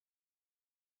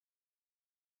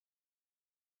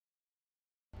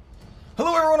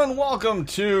Hello everyone and welcome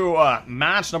to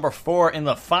match number 4 in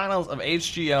the finals of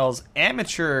HGL's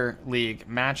Amateur League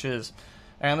matches.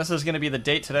 And this is going to be the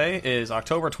date today is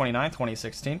October 29th,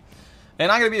 2016.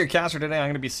 And I'm going to be your caster today. I'm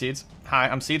going to be Seeds. Hi,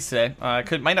 I'm Seeds today.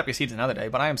 Might not be Seeds another day,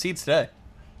 but I am Seeds today.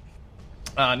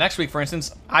 Next week, for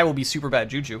instance, I will be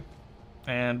SuperBadJuju.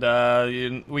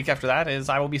 And week after that is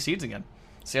I will be Seeds again.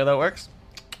 See how that works?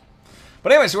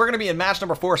 But anyway, so we're going to be in match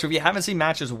number 4. So if you haven't seen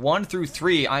matches 1 through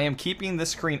 3, I am keeping this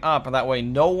screen up. And that way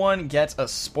no one gets a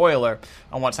spoiler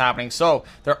on what's happening. So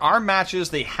there are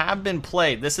matches. They have been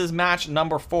played. This is match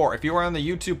number 4. If you are on the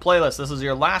YouTube playlist, this is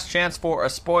your last chance for a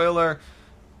spoiler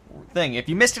thing. If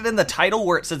you missed it in the title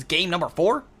where it says game number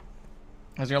 4,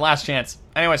 that's your last chance.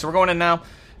 Anyway, so we're going in now.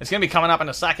 It's going to be coming up in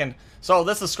a second. So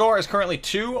the score is currently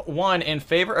 2-1 in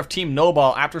favor of Team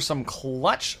Noball after some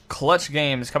clutch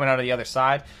games coming out of the other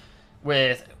side,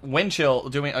 with Windchill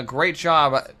doing a great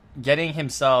job getting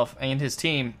himself and his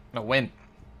team a win.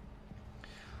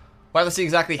 We'll have to see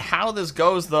exactly how this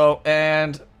goes, though,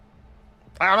 and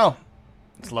I don't know.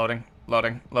 It's loading.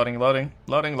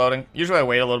 Usually I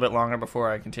wait a little bit longer before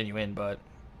I continue in, but,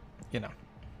 you know.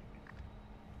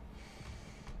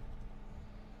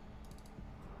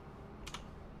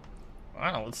 I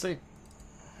don't know, let's see.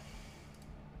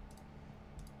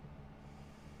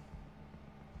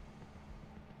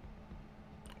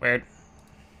 Weird.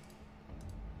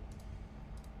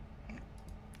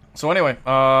 So anyway,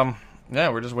 yeah,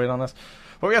 we're just waiting on this.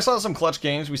 But we saw some clutch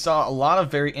games. We saw a lot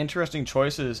of very interesting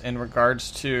choices in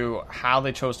regards to how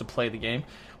they chose to play the game.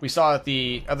 We saw that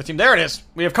the other team, there it is.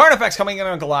 We have Carnifex coming in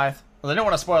on Goliath. Well, they don't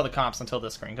want to spoil the comps until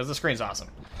this screen, because the screen's awesome.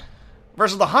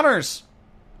 Versus the Hunters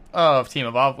of Team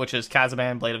Evolve, which is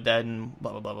Kazaban, Blade of Dead, and blah,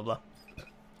 blah, blah, blah, blah.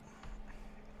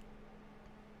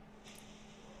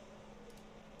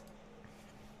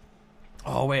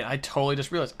 Oh, wait, I totally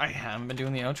just realized I haven't been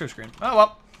doing the outro screen. Oh,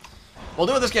 well. We'll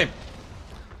do it this game.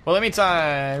 Well, in the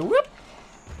meantime, whoop.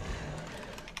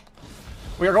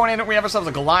 We are going in, we have ourselves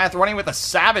a Goliath running with a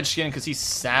Savage skin because he's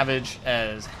savage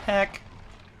as heck.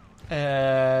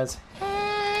 And,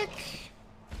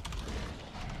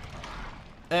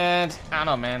 I don't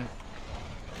know, man.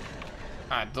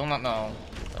 I do not know.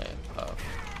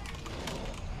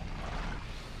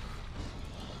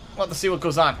 We'll have to see what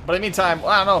goes on. But in the meantime,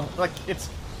 I don't know. Like,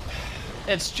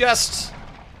 it's just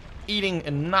eating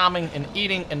and nomming and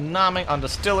eating and nomming on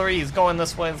Distillery. He's going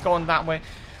this way, he's going that way.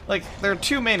 Like, there are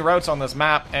 2 main routes on this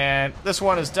map, and this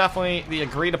one is definitely the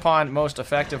agreed upon most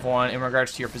effective one in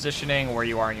regards to your positioning, where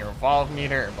you are in your evolve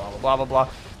meter, and blah, blah, blah, blah, blah.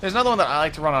 There's another one that I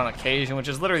like to run on occasion, which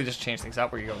is literally just change things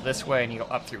up, where you go this way, and you go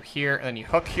up through here, and then you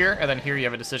hook here, and then here you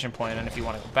have a decision point, and if you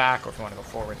want to go back, or if you want to go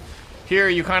forward. Here,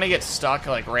 you kind of get stuck,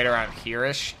 like, right around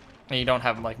here-ish, and you don't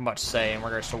have, like, much say in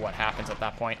regards to what happens at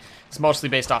that point. It's mostly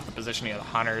based off the positioning of the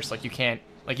Hunters. Like, you can't,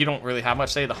 like, you don't really have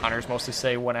much say. The Hunters mostly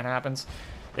say when it happens.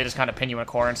 They just kind of pin you in a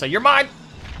corner and say, you're mine!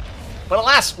 But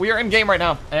alas, we are in game right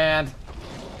now, and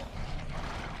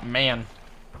man.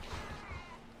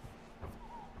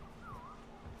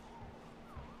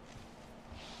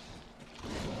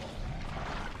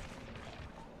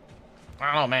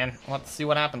 I don't know, man. Let's see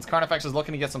what happens. Carnifex is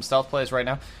looking to get some stealth plays right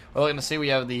now. We're looking to see. We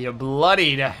have the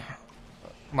bloodied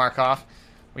Markov.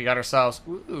 We got ourselves,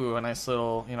 ooh, a nice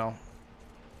little, you know,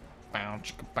 bow,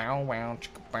 chicka, bow, wow,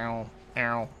 chicka, bow,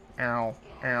 ow, ow,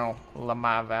 ow, la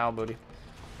my Val booty.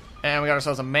 And we got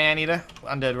ourselves a Man-Eater,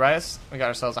 Undead Rice. We got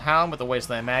ourselves a Hound with the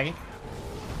Wasteland Maggie.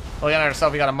 We got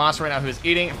ourselves, we got a monster right now who is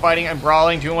eating, fighting, and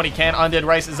brawling, doing what he can. Undead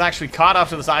Rice is actually caught off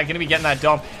to the side, going to be getting that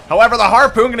dome. However, the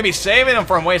Harpoon going to be saving him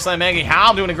from Wasteland Maggie.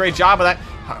 Hound doing a great job of that.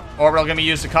 Orbital going to be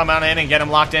used to come out in and get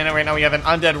him locked in. And right now we have an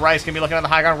Undead Rice going to be looking at the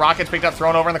high ground. Rockets picked up,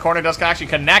 thrown over in the corner. Does actually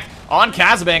connect on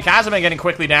Kazaban. Kazaban getting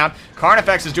quickly down.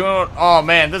 Carnifex is doing, oh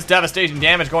man, this devastation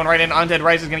damage going right in. Undead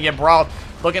Rice is going to get brawled.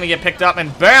 Looking to get picked up,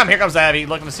 and bam, here comes Abby.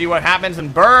 Looking to see what happens,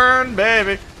 and burn,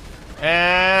 baby.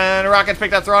 And Rockets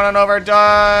picked up, thrown on over.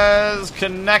 Does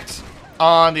connect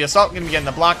on the Assault. Going to be getting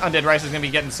the block. Undead Rice is going to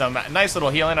be getting some nice little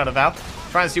healing out of Val.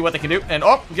 Trying to see what they can do. And,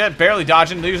 oh, get barely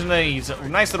dodging. Using these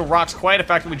nice little rocks quite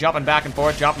effectively. Jumping back and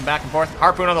forth,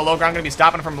 Harpoon on the low ground. Going to be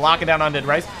stopping from locking down Undead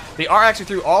Rice. They are actually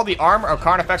through all the armor of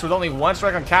Carnifex with only 1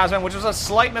 strike on Kazaban, which was a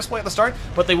slight misplay at the start.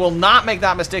 But they will not make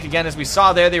that mistake again. As we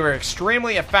saw there, they were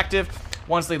extremely effective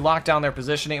once they lock down their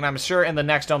positioning, and I'm sure in the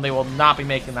next dome they will not be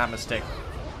making that mistake.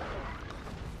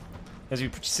 As you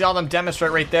saw them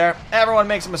demonstrate right there, everyone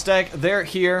makes a mistake. They're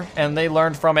here, and they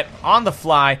learned from it on the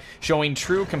fly, showing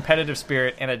true competitive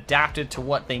spirit and adapted to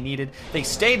what they needed. They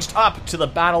staged up to the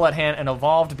battle at hand and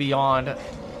evolved beyond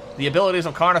the abilities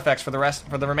of Carnifex for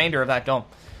the remainder of that dome.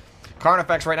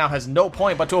 Carnifex right now has no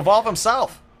point but to evolve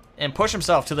himself and push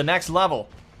himself to the next level.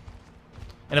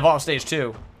 and evolve stage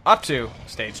 2 up to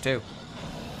stage 2.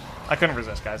 I couldn't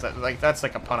resist, guys. That's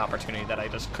like a pun opportunity that I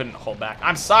just couldn't hold back.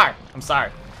 I'm sorry. I'm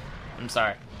sorry. I'm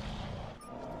sorry.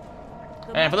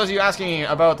 And for those of you asking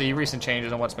about the recent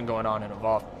changes and what's been going on in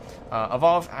Evolve,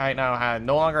 Evolve right now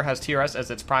no longer has TRS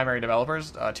as its primary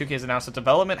developers. 2K has announced that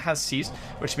development has ceased,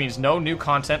 which means no new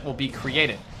content will be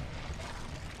created.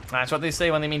 That's what they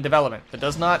say when they mean development. It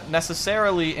does not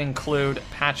necessarily include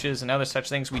patches and other such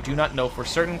things. We do not know for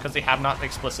certain because they have not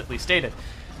explicitly stated.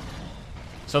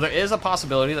 So there is a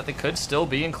possibility that they could still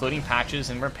be including patches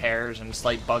and repairs and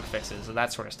slight bug fixes and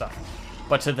that sort of stuff.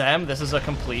 But to them, this is a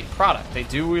complete product. They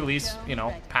do release, you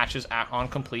know, patches on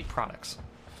complete products.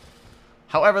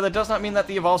 However, that does not mean that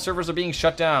the Evolve servers are being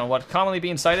shut down. What's commonly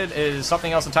being cited is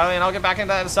something else entirely, and I'll get back into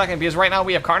that in a second, because right now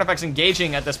we have Carnifex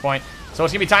engaging at this point. So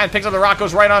it's going to be time, picks up the rock,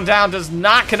 goes right on down, does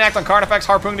not connect on Carnifex,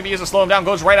 Harpoon to be used to slow him down,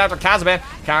 goes right after Kazaban.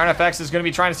 Carnifex is going to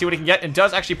be trying to see what he can get, and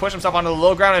does actually push himself onto the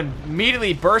low ground and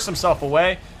immediately burst himself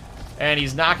away. And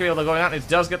he's not going to be able to go down. It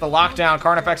does get the lockdown.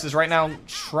 Carnifex is right now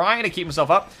trying to keep himself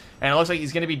up, and it looks like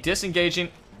he's going to be disengaging.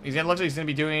 Looks like he's going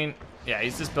to be doing, yeah,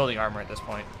 he's just building armor at this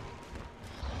point.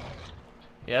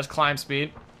 He has climb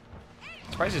speed.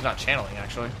 I'm surprised he's not channeling,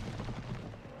 actually.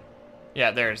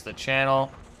 Yeah, there's the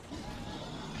channel.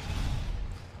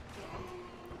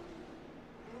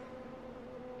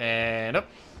 And up.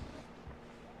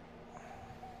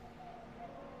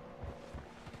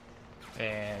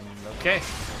 And okay.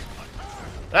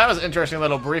 That was an interesting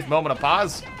little brief moment of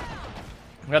pause.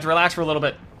 We have to relax for a little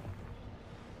bit.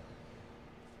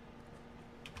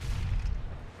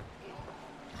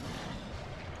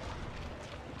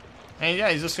 And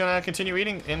yeah, he's just gonna continue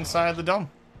eating inside the dome.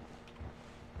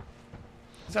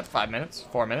 He's at 5 minutes,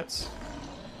 4 minutes.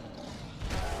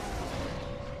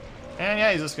 And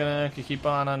yeah, he's just gonna keep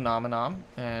on a nom and nom.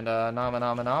 And nom and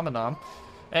nom and nom and nom.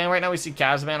 And right now we see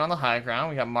Kazaban on the high ground.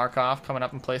 We got Markov coming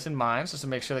up and placing mines just to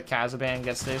make sure that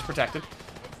Kazaban stays protected.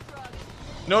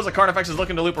 Knows that Carnifex is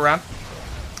looking to loop around.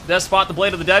 Does spot the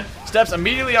Blade of the Dead. Steps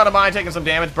immediately on a mine, taking some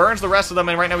damage. Burns the rest of them,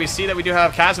 and right now we see that we do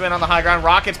have Kazaban on the high ground.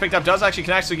 Rockets picked up, does actually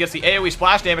connect, so he gets the AoE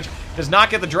splash damage. Does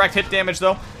not get the direct hit damage,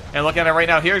 though. And look at it right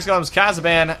now. Here comes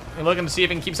Kazaban. Looking to see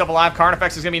if he can keep himself alive.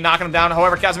 Carnifex is going to be knocking him down.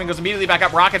 However, Kazaban goes immediately back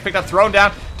up. Rocket picked up, thrown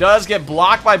down. Does get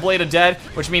blocked by Blade of Dead,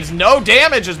 which means no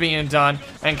damage is being done.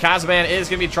 And Kazaban is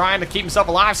going to be trying to keep himself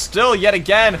alive still yet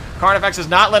again. Carnifex is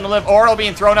not letting him live. Oral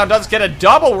being thrown down. Does get a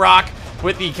double rock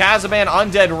with the Kazaban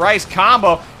Undead Rice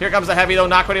combo. Here comes the heavy, though.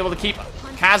 Not quite able to keep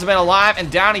Kazaban alive.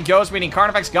 And down he goes, meaning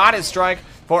Carnifex got his strike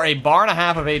for a bar and a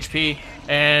half of HP.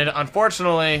 And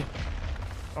unfortunately,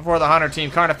 for the Hunter team,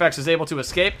 Carnifex is able to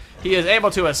escape. He is able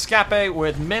to escape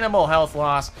with minimal health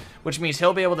loss, which means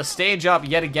he'll be able to stage up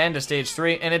yet again to stage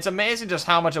 3. And it's amazing just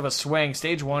how much of a swing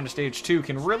stage 1 to stage 2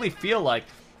 can really feel like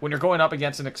when you're going up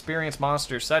against an experienced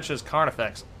monster such as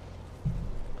Carnifex.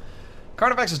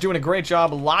 Carnifex is doing a great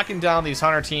job locking down these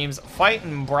Hunter teams,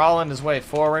 fighting and brawling his way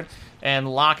forward, and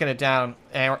locking it down.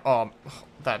 And, oh,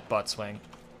 that butt swing.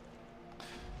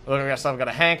 Look, we got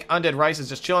a Hank. Undead Rice is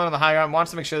just chilling on the high ground. Wants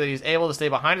to make sure that he's able to stay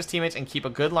behind his teammates and keep a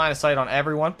good line of sight on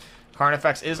everyone.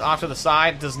 Carnifex is off to the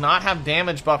side. Does not have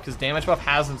damage buff because damage buff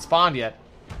hasn't spawned yet.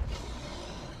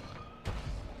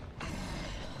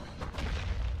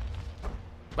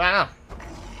 But I don't know.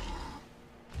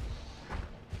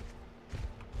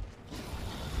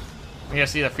 We're going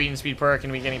to see the feeding speed perk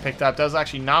and be getting picked up. Does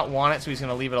actually not want it, so he's going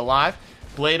to leave it alive.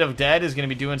 Blade of Dead is going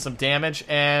to be doing some damage,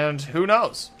 and who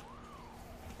knows?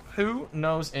 Who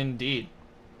knows indeed?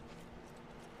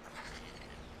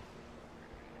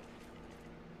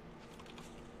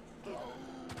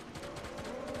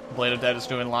 Blade of Dead is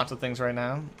doing lots of things right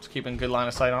now. Just keeping good line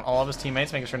of sight on all of his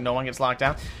teammates, making sure no one gets locked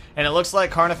down. And it looks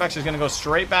like Carnifex is going to go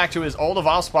straight back to his old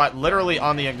evolve spot, literally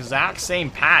on the exact same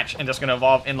patch, and just going to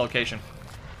evolve in location.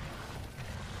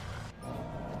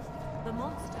 The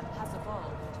monster has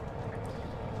evolved.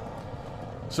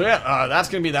 So yeah, that's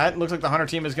going to be that. It looks like the Hunter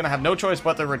team is going to have no choice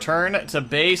but to return to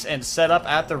base and set up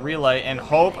at the relay and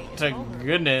hope to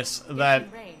goodness that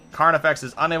Carnifex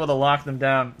is unable to lock them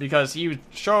down, because he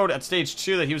showed at stage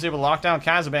 2 that he was able to lock down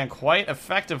Kazaban quite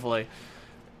effectively.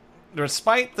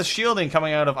 Despite the shielding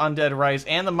coming out of Undead Rice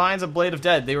and the mines of Blade of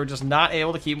Dead, they were just not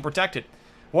able to keep him protected.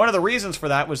 One of the reasons for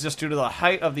that was just due to the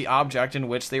height of the object in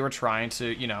which they were trying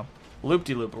to, you know,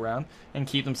 loop-de-loop around and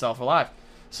keep themselves alive.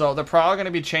 So they're probably going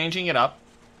to be changing it up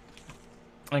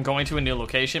and going to a new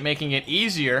location, making it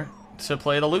easier to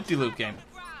play the loop-de-loop game.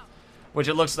 which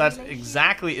it looks that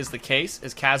exactly is the case,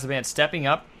 is Kazaban stepping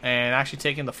up and actually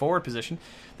taking the forward position.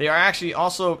 They are actually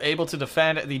also able to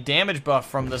defend the damage buff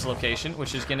from this location,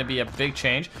 which is going to be a big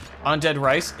change. Undead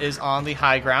Rice is on the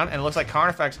high ground, and it looks like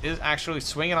Carnifex is actually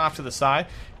swinging off to the side,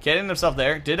 getting himself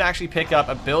there. Did actually pick up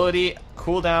ability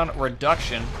cooldown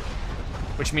reduction,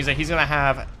 which means that he's going to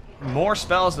have more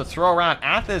spells to throw around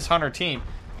at this Hunter team.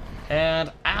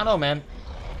 And I don't know, man.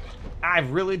 I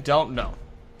really don't know.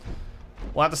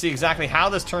 We'll have to see exactly how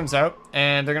this turns out.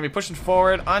 And they're going to be pushing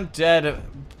forward.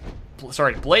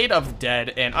 Blade of Dead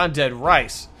and Undead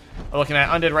Rice. We're looking at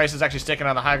Undead Rice is actually sticking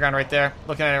on the high ground right there.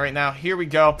 Looking at it right now. Here we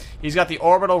go. He's got the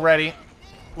orbital ready.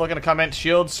 Looking to come in.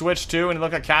 Shield switch too. And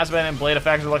look at Kazaban and Blade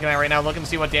Effects we're looking at right now. Looking to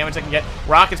see what damage they can get.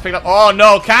 Rockets picked up. Oh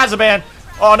no, Kazaban!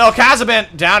 Oh no,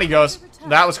 Kazaban! Down he goes.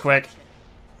 That was quick.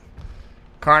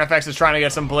 Carnifex is trying to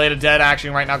get some Blade of Dead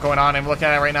action right now going on. And looking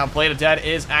at it right now, Blade of Dead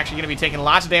is actually going to be taking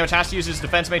lots of damage. Has to use his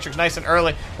defense matrix nice and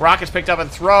early. Rockets picked up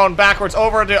and thrown backwards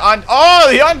over to the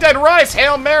Undead Rice.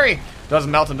 Hail Mary.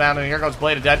 Doesn't melt him down. And here goes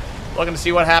Blade of Dead. Looking to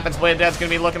see what happens. Blade of Dead's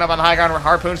going to be looking up on the high ground where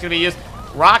Harpoon's going to be used.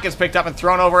 Rockets picked up and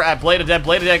thrown over at Blade of Dead.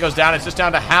 Blade of Dead goes down. It's just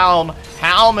down to Helm.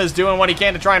 Helm is doing what he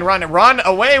can to try and run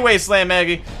away, Wasteland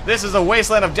Maggie. This is a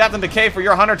wasteland of death and decay for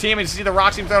your Hunter team. And you see the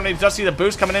rocks being thrown. You just see the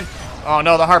boost coming in. Oh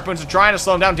no, the Harpoons are trying to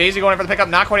slow him down. Daisy going in for the pickup,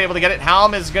 not quite able to get it.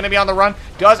 Helm is going to be on the run.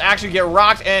 Does actually get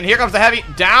rocked, and here comes the heavy.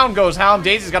 Down goes Helm.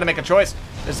 Daisy's got to make a choice.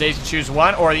 Does Daisy choose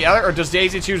one or the other, or does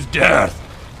Daisy choose death?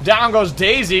 Down goes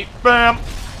Daisy. Bam.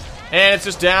 And it's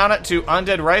just down to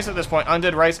Undead Rice at this point.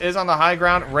 Undead Rice is on the high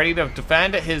ground, ready to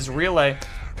defend his relay.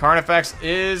 Carnifex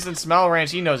is in smell range.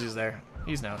 He knows he's there.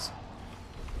 He knows.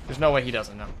 There's no way he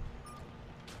doesn't know.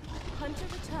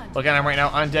 Look at him right now.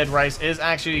 Undead Rice is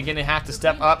actually going to have to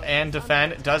step up and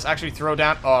defend. Does actually throw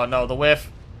down. Oh no, the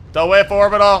whiff. The whiff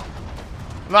orbital.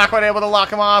 Not quite able to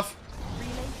lock him off.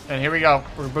 And here we go.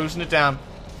 We're boosting it down.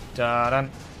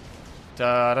 Da-dun.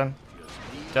 Da-dun.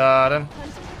 Da-dun.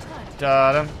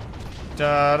 Da-dun.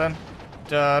 Da-dun.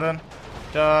 Da-dun.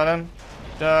 Da-dun.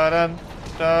 Da-dun.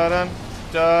 Da-dun.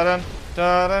 Da-dun.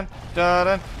 Da-dun.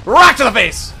 Da-dun. Rock to the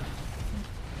face!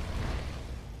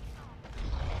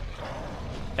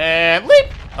 And leap!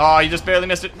 Oh, you just barely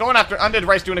missed it. Going after Undead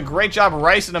Rice, doing a great job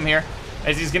ricing him here.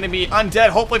 As he's going to be undead,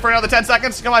 hopefully for another 10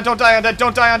 seconds. Come on, don't die, Undead.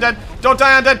 Don't die, Undead. Don't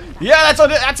die, Undead. Yeah, that's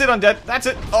Undead. That's it, Undead. That's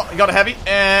it. Oh, he got a heavy.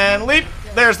 And leap.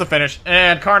 There's the finish.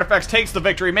 And Carnifex takes the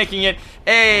victory, making it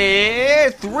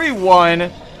a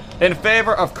 3-1 in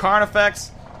favor of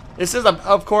Carnifex. This is,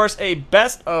 of course, a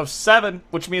best of 7,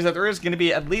 which means that there is going to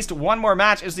be at least one more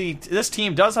match. As this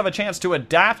team does have a chance to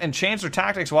adapt and change their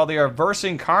tactics while they are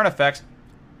versing Carnifex.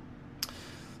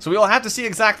 So we will have to see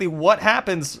exactly what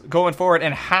happens going forward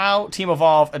and how Team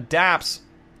Evolve adapts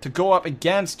to go up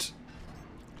against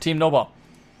Team Snowball.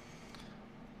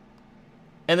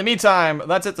 In the meantime,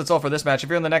 that's it. That's all for this match. If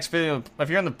you're in the next video, if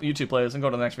you're in the YouTube playlist, then go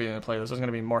to the next video and play this. There's going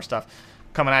to be more stuff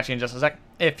coming at you in just a sec.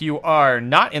 If you are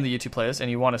not in the YouTube playlist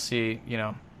and you want to see, you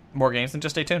know, more games, then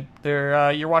just stay tuned.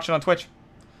 You're watching on Twitch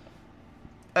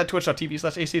at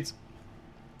twitch.tv/aceeds.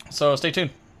 So stay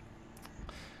tuned.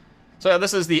 So yeah,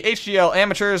 this is the HGL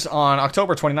Amateurs on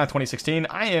October 29th, 2016.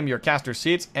 I am your caster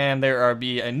Seats, and there will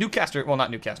be a new caster, well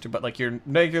not new caster, but like your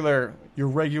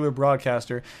regular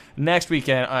broadcaster next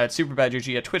weekend at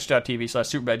SuperBadJuju at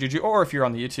twitch.tv/SuperBadJuju, or if you're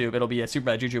on the YouTube, it'll be at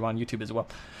SuperBadJuju on YouTube as well.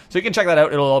 So you can check that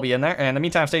out, it'll all be in there. And in the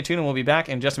meantime, stay tuned and we'll be back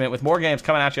in just a minute with more games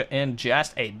coming at you in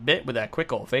just a bit with that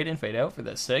quick old fade in, fade out for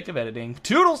the sake of editing.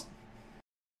 Toodles!